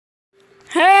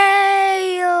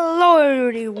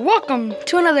everybody, welcome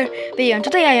to another video. And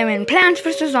today I am in Plants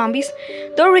vs Zombies,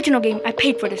 the original game. I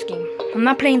paid for this game. I'm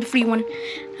not playing the free one.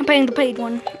 I'm playing the paid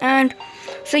one. And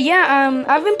so yeah,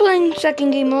 I've been playing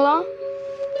second game a lot.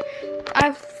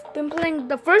 I've been playing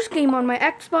the first game on my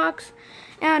Xbox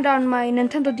and on my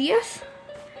Nintendo DS.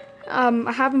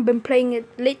 I haven't been playing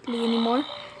it lately anymore.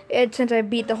 Since I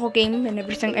beat the whole game and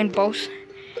everything and both.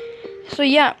 So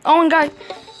yeah. Oh, and guys,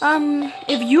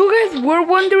 if you guys were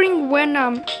wondering when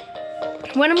I'm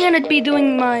gonna be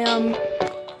doing my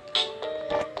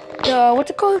what's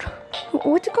it called?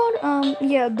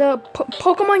 Yeah, the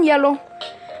Pokemon Yellow.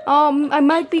 I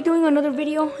might be doing another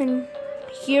video in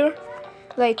here,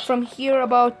 like from here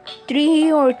about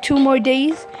 3 or 2 more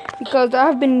days, because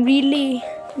I've been really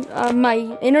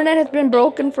my internet has been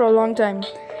broken for a long time.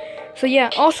 So yeah.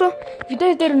 Also, if you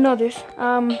guys didn't know this,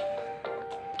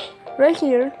 right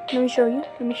here, let me show you.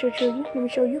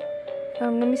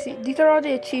 Let me see. These are all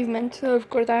the achievements. So of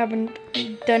course, I haven't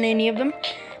done any of them,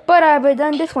 but I've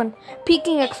done this one.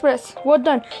 Peking Express. Well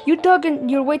done. You dug in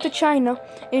your way to China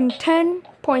in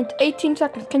 10.18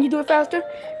 seconds. Can you do it faster?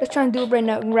 Let's try and do it right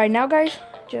now. Right now, guys.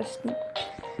 Just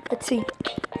let's see.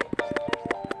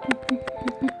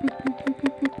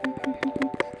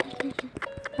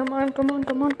 Come on.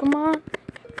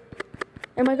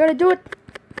 Am I gonna do it?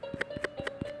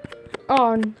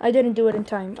 Oh, I didn't do it in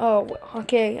time. Oh,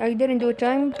 okay. I didn't do it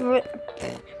in time.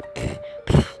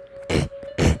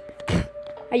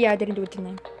 Yeah, I didn't do it in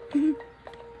time.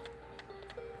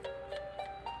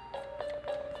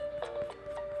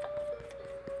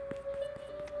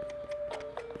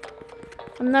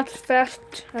 I'm not as fast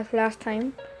as last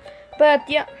time. But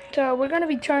yeah, so we're gonna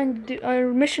be trying to do, our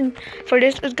mission for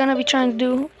this is gonna be trying to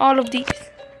do all of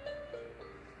these.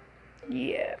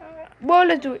 Yeah. Well,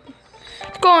 let's do it.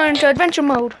 Let's go into adventure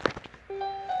mode.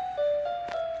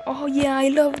 Oh yeah,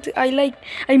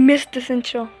 I missed this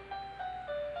intro.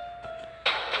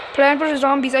 Plant vs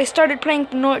Zombies. I started playing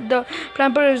the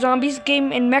Plant vs Zombies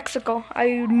game in Mexico.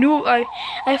 I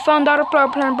found out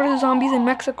about Plant vs Zombies in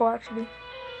Mexico actually.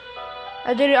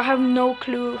 I have no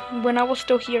clue when I was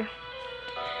still here.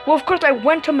 Well, of course, I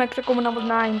went to Mexico when I was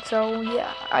 9, so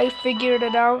yeah, I figured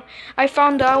it out. I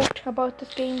found out about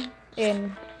this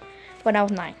game when I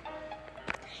was 9.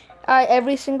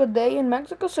 Every single day in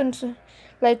Mexico since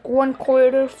like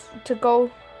 1/4 to go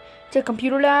to a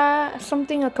computer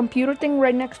thing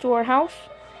right next to our house.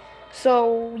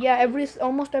 So yeah,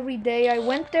 almost every day I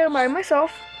went there by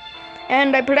myself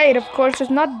and I played. Of course, it's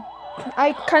not.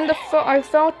 I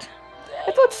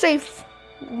felt safe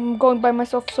going by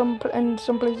myself in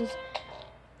some places.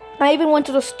 I even went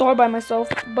to the store by myself,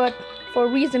 but for a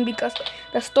reason, because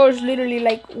the store is literally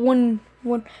like one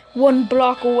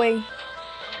block away.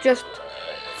 Just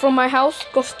from my house,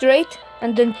 go straight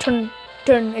and then turn.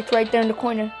 It's right there in the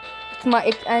corner.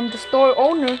 And the store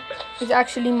owner is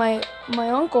actually my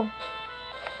uncle.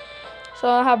 So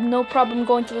I have no problem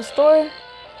going to the store.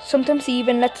 Sometimes he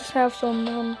even lets us have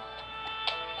some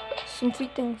free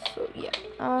things. So yeah.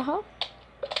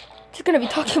 Just gonna be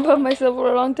talking about myself for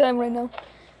a long time right now.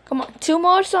 Come on, 2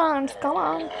 more songs. Come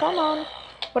on.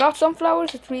 Without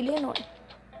sunflowers, it's really annoying.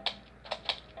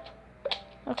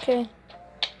 Okay.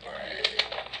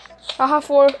 I have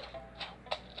 4.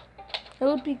 It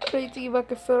would be crazy if I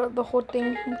could fill up the whole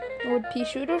thing with pea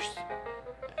shooters.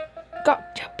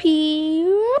 Got pea.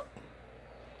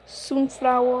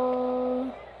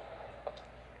 Sunflower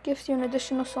gives you an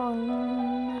additional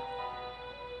song.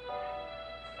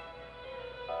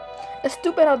 It's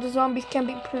stupid how the zombies can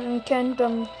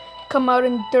come out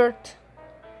in dirt.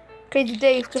 Crazy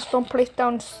Dave, don't place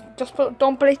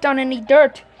down any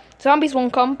dirt. Zombies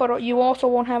won't come, but you also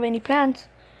won't have any plants.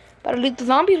 But at least the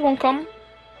zombies won't come.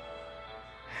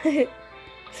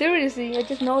 Seriously, I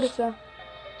just noticed that.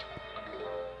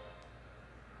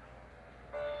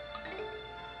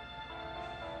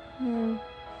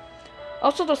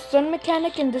 Also, the sun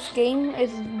mechanic in this game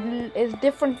is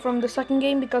different from the second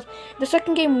game, because the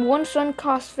second game 1 sun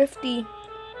costs 50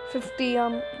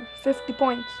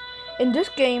 points. In this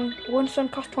game, 1 sun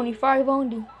costs 25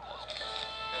 only.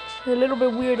 It's a little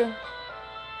bit weirder.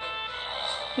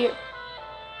 Here.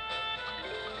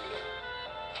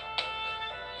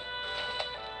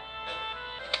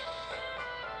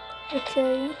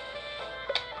 Okay.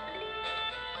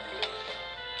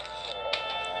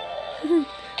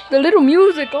 The little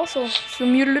music also.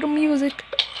 Some little music.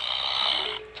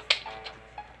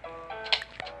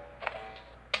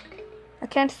 I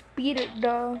can't speed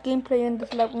the gameplay in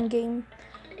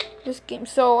this game.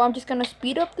 So I'm just gonna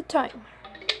speed up the time.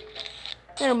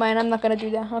 Never mind, I'm not gonna do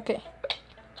that. Okay.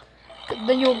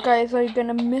 Then you guys are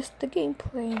gonna miss the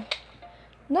gameplay.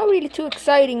 Not really too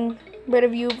exciting But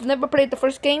if you've never played the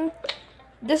first game,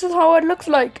 this is how it looks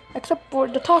like, except for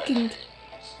the talking.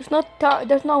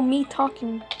 There's no me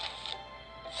talking.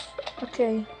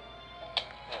 Okay.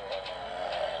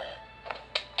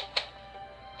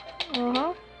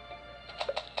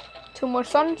 Two more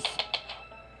suns.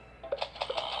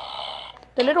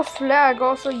 The little flag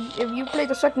also, if you play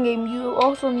the second game, you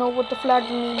also know what the flag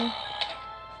means.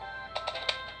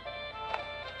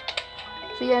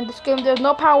 So yeah, in this game there's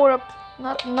no power-up,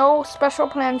 no special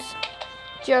plants,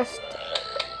 just...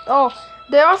 Oh,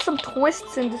 there are some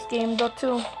twists in this game though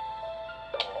too.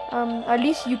 At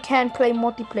least you can play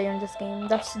multiplayer in this game.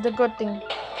 That's the good thing.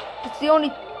 It's the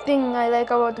only thing I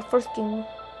like about the first game.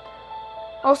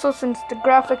 Also, since the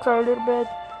graphics are a little bit,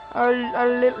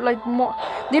 like more,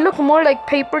 they look more like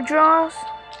paper draws,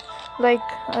 like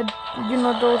you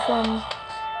know those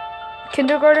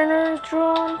kindergartners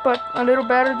drawn, but a little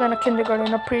better than a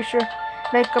kindergarten. I'm pretty sure,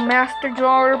 like a master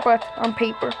drawer, but on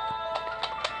paper.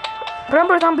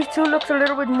 Remember, Zombies 2 looks a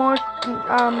little bit more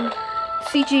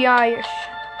CGI-ish.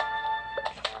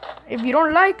 If you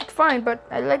don't like it, fine, but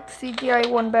I like the CGI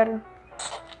one better.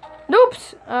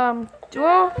 Oops!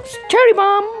 Well, cherry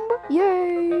bomb!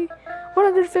 Yay!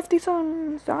 150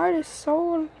 suns. That is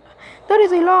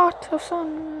a lot of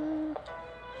sun.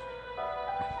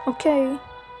 Okay.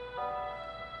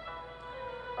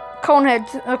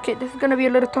 Coneheads. Okay, this is gonna be a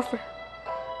little tougher.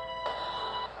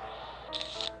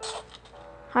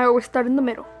 I always start in the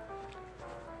middle.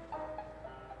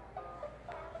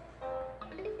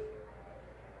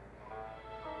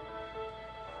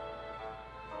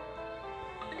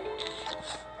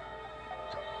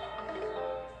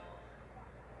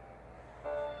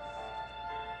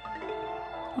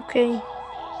 Okay.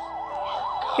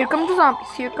 Here come the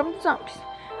zombies. Here come the zombies.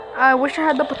 I wish I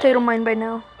had the potato mine by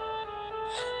now.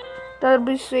 That would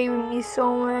be saving me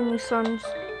so many suns.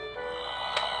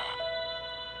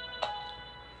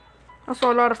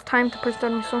 Also a lot of time to put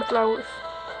down my sunflowers.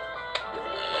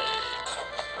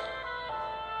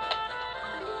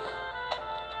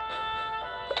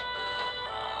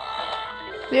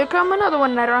 Here come another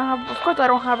one that I don't have. Of course I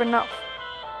don't have enough.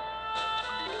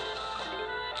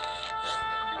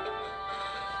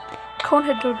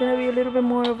 Coneheads are gonna be a little bit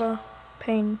more of a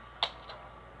pain.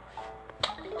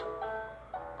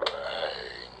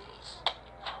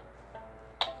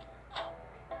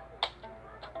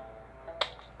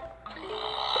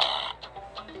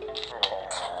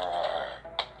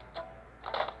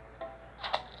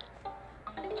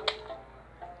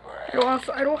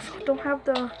 I also don't have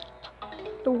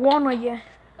the wanna yet.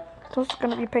 So it's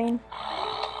gonna be pain.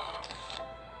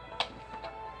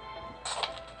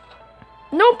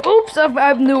 Nope, oops,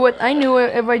 I knew it. I knew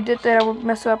it. If I did that, I would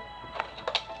mess up.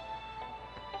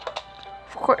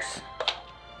 Of course.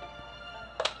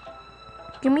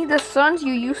 Give me the suns,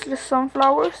 you useless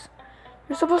sunflowers.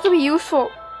 You're supposed to be useful.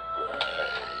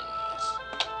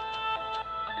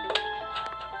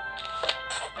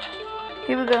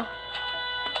 Here we go.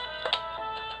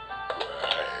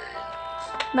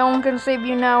 No one can save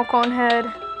you now,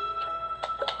 Conehead.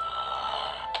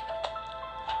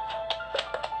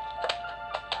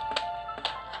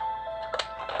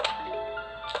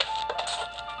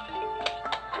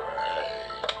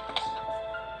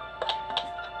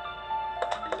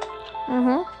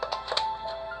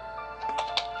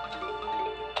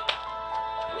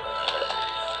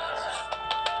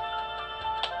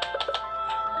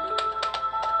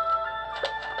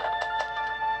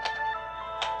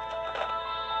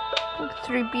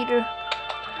 Repeater.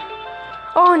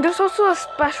 Oh, and there's also a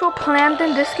special plant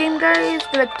in this game, guys.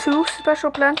 Like 2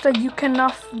 special plants that you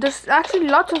cannot. There's actually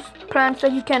lots of plants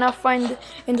that you cannot find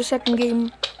in the second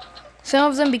game.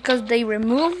 Some of them because they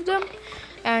removed them,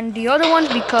 and the other ones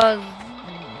because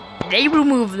they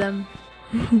removed them.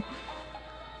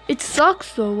 It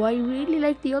sucks though. I really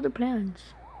like the other plants.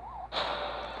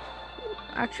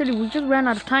 Actually, we just ran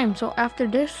out of time. So after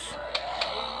this,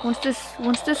 once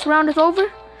this round is over,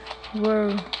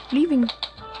 we're leaving.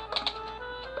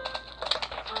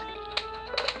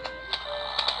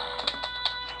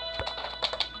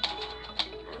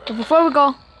 But before we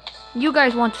go, you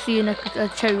guys want to see a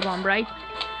cherry bomb, right?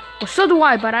 Well, so do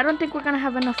I, but I don't think we're gonna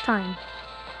have enough time.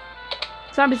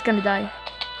 Zombie's gonna die.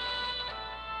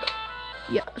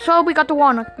 Yeah, so we got the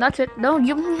walnut. That's it. No,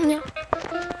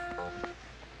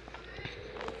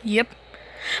 Yep.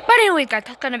 But anyway, guys,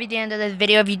 that's gonna be the end of this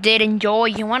video. If you did enjoy,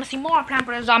 you want to see more Plants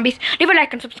vs Zombies, leave a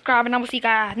like and subscribe, and I will see you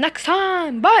guys next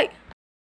time. Bye.